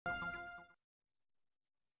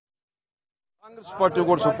Congress party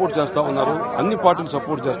కూడా support చేస్తా ఉన్నారు, అన్ని పార్టీలు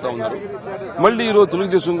సపోర్ట్ చేస్తా ఉన్నారు. మళ్ళీ ఈరోజు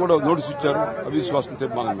తెలుగుదేశం కూడా నోటీస్ ఇచ్చారు అవిశ్వాసం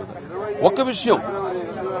తీర్మానం మీద. ఒక్క విషయం,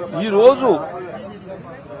 ఈరోజు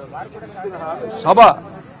సభ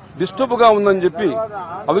డిస్టర్బ్ గా ఉందని చెప్పి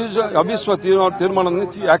అవిశ్వాస తీర్మానాన్ని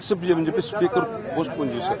యాక్సెప్ట్ చేయమని చెప్పి స్పీకర్ పోస్ట్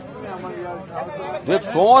పోన్ చేశారు. రేపు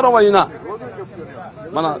సోమవారం అయినా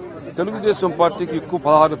మన తెలుగుదేశం పార్టీకి ఎక్కువ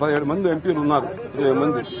 16-17 మంది ఎంపీలు ఉన్నారు, 20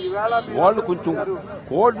 మంది. వాళ్ళు కొంచెం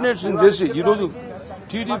కోఆర్డినేషన్ చేసి ఈరోజు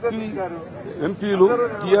టీడీపీ ఎంపీలు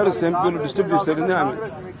టీఆర్ఎస్ ఎంపీలు డిస్టర్బ్ చేశారని ఆమె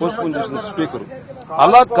పోస్ట్ పోన్ చేసిన స్పీకర్.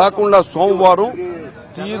 అలా కాకుండా సోమవారం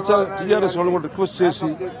టీఆర్ఎస్ వాళ్ళు కూడా రిక్వెస్ట్ చేసి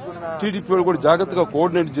టీడీపీ వాళ్ళు కూడా జాగ్రత్తగా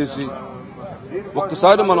కోఆర్డినేట్ చేసి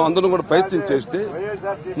ఒక్కసారి మనం అందరం కూడా ప్రయత్నం చేస్తే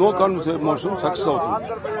నో కాన్ఫిడెన్స్ మోషన్ సక్సెస్ అవుతుంది.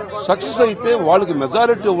 సక్సెస్ అయితే వాళ్ళకి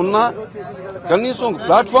మెజారిటీ ఉన్నా కనీసం ఒక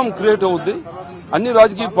ప్లాట్ఫామ్ క్రియేట్ అవుద్ది. అన్ని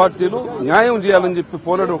రాజకీయ పార్టీలు న్యాయం చేయాలని చెప్పి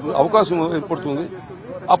పోరాడే అవకాశం ఏర్పడుతుంది.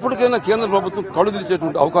 అప్పటికైనా కేంద్ర ప్రభుత్వం కళ్ళు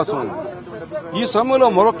తెరిచేటువంటి అవకాశం ఉంది. ఈ సమయంలో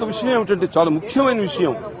మరొక విషయం ఏమిటంటే చాలా ముఖ్యమైన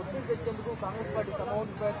విషయం,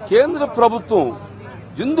 కేంద్ర ప్రభుత్వం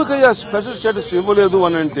ఎందుకయ్యా స్పెషల్ స్టేటస్ ఇవ్వలేదు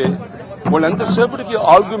అని అంటే వాళ్ళు ఎంతసేపటికి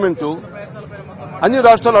ఆర్గ్యుమెంట్ అన్ని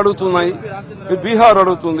రాష్ట్రాలు అడుగుతున్నాయి, బీహార్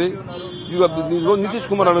అడుగుతుంది, నితీష్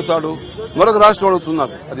కుమార్ అడుగుతాడు, మరొక రాష్ట్రం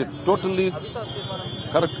అడుగుతున్నారు. అది టోటల్లీ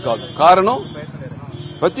కరెక్ట్ కాదు. కారణం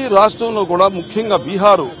ప్రతి రాష్ట్రంలో కూడా ముఖ్యంగా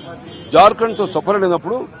బీహారు జార్ఖండ్ తో సపరేట్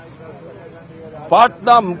అయినప్పుడు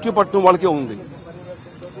పాట్నా ముఖ్యపట్నం వాళ్ళకే ఉంది.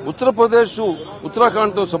 ఉత్తరప్రదేశ్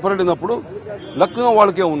ఉత్తరాఖండ్ తో సపరేట్ అయినప్పుడు లక్నో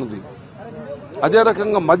వాళ్ళకే ఉంది. అదే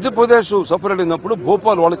రకంగా మధ్యప్రదేశ్ సపరేట్ అయినప్పుడు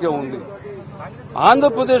భోపాల్ వాళ్ళకే ఉంది.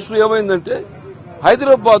 ఆంధ్రప్రదేశ్ లో ఏమైందంటే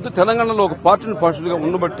హైదరాబాద్ తెలంగాణలో ఒక పార్టీగా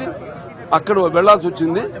ఉండబట్టి అక్కడ వెళ్లాల్సి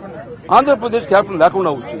వచ్చింది. ఆంధ్రప్రదేశ్ క్యాపిటల్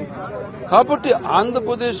లేకుండా వచ్చింది. కాబట్టి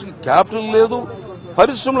ఆంధ్రప్రదేశ్ క్యాపిటల్ లేదు,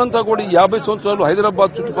 పరిశ్రమలంతా కూడా 50 సంవత్సరాలు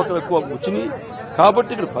హైదరాబాద్ చుట్టుపక్కల ఎక్కువ వచ్చినాయి.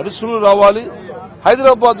 కాబట్టి ఇక్కడ పరిశ్రమలు రావాలి,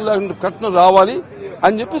 హైదరాబాద్ లాంటి కట్టణం రావాలి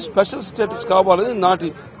అని చెప్పి స్పెషల్ స్టేటస్ కావాలని నాటి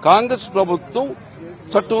కాంగ్రెస్ ప్రభుత్వం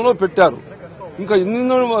చట్టంలో పెట్టారు. ఇంకా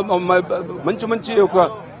ఎన్నెన్నో మంచి మంచి ఒక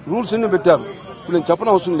రూల్స్ ఎన్నో పెట్టారు, ఇప్పుడు నేను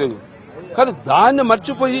చెప్పని అవసరం లేదు. కానీ దాన్ని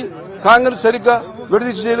మర్చిపోయి కాంగ్రెస్ సరిగ్గా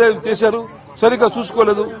విడదీసి చేశారు, సరిగ్గా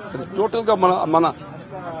చూసుకోలేదు. అది టోటల్ గా మన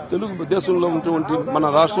తెలుగు దేశంలో ఉన్నటువంటి మన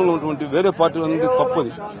రాష్ట్రంలో ఉన్నటువంటి వేరే పార్టీలు అనేది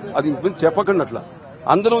తప్పది. అది చెప్పకండి. అట్లా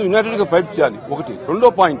అందరం యునైటెడ్ గా ఫైట్ చేయాలి. ఒకటి. రెండో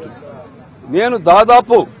పాయింట్, నేను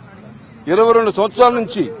దాదాపు 22 సంవత్సరాల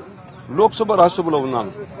నుంచి లోక్సభ రాజ్యసభలో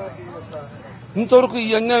ఉన్నాను. ఇంతవరకు ఈ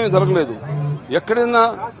అన్యాయం జరగలేదు. ఎక్కడైనా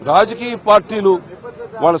రాజకీయ పార్టీలు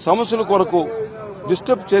వాళ్ళ సమస్యల కొరకు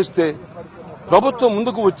డిస్టర్బ్ చేస్తే ప్రభుత్వం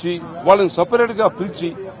ముందుకు వచ్చి వాళ్ళని సపరేట్ గా పిలిచి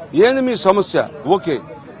ఏంది మీ సమస్య, okay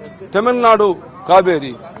Tamil Nadu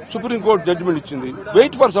Kaveri supreme court judgement ఇచ్చింది,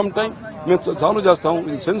 వెయిట్ ఫర్ సమ్ టైం, మేము సాల్వ్ చేస్తాం,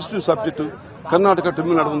 ఇది సెన్సిటివ్ సబ్జెక్టు, కర్ణాటక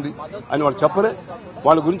తమిళనాడు ఉంది అని వాళ్ళు చెప్పరే,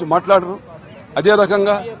 వాళ్ళ గురించి మాట్లాడరు. అదే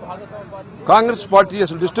రకంగా కాంగ్రెస్ పార్టీ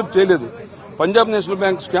అసలు డిస్టర్బ్ చేయలేదు. పంజాబ్ నేషనల్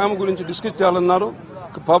బ్యాంక్ స్కామ్ గురించి డిస్కస్ చేయాలన్నారు,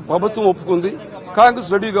 ప్రభుత్వం ఒప్పుకుంది,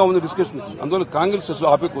 కాంగ్రెస్ రెడీగా ఉంది డిస్కషన్. అందువల్ల కాంగ్రెస్ అసలు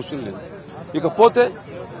ఆపే క్వశ్చన్ లేదు. ఇకపోతే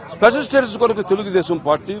స్పెషల్ స్టేటస్ కొరకు తెలుగుదేశం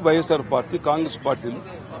పార్టీ, వైఎస్ఆర్ పార్టీ, కాంగ్రెస్ పార్టీలు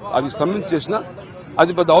అది స్తంభించేసినా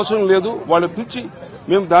అది పెద్ద అవసరం లేదు. వాళ్ళు పిలిచి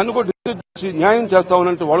మేము దాన్ని కూడా డిస్కస్ చేసి న్యాయం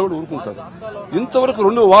చేస్తామనంటే వాళ్ళు కూడా ఊరుకుంటారు. ఇంతవరకు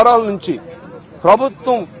 2 వారాల నుంచి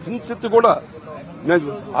ప్రభుత్వం కించెత్తి కూడా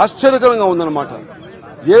ఆశ్చర్యకరంగా ఉందన్నమాట.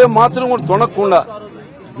 ఏ మాత్రం కూడా తొణకుండా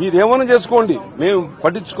మీరేమైనా చేసుకోండి, మేము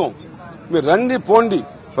పట్టించుకోం, మీరు రండి పోండి,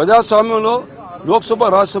 ప్రజాస్వామ్యంలో లోక్సభ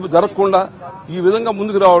రాజ్యసభ జరగకుండా ఈ విధంగా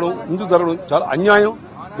ముందుకు జరగడం చాలా అన్యాయం.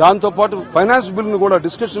 దాంతోపాటు ఫైనాన్స్ బిల్లును కూడా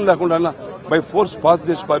డిస్కషన్ లేకుండా బై ఫోర్స్ పాస్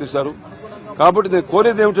చేసి పారేశారు. కాబట్టి నేను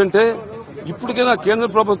కోరేది ఏమిటంటే ఇప్పటికైనా కేంద్ర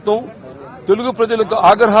ప్రభుత్వం తెలుగు ప్రజల యొక్క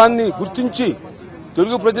ఆగ్రహాన్ని గుర్తించి,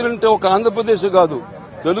 తెలుగు ప్రజలంటే ఒక ఆంధ్రప్రదేశ్ కాదు,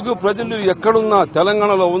 తెలుగు ప్రజలు ఎక్కడున్నా,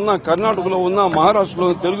 తెలంగాణలో ఉన్నా, కర్ణాటకలో ఉన్నా, మహారాష్ట్రలో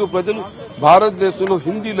ఉన్న తెలుగు ప్రజలు భారతదేశంలో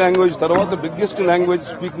హిందీ లాంగ్వేజ్ తర్వాత biggest language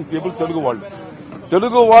speaking people Telugu వాళ్ళు.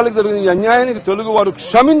 తెలుగు వాళ్ళకి జరిగిన ఈ అన్యాయానికి తెలుగు వారు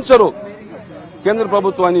క్షమించరు కేంద్ర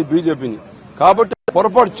ప్రభుత్వాన్ని, బీజేపీని. కాబట్టి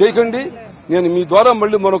పొరపాటు చేయకండి. నేను మీ ద్వారా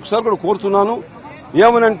మళ్ళీ మరొకసారి కూడా కోరుతున్నాను,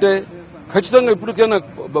 ఏమనంటే ఖచ్చితంగా ఇప్పటికైనా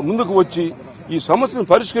ముందుకు వచ్చి ఈ సమస్యను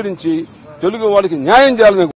పరిష్కరించి తెలుగు వాళ్ళకి న్యాయం చేయాలని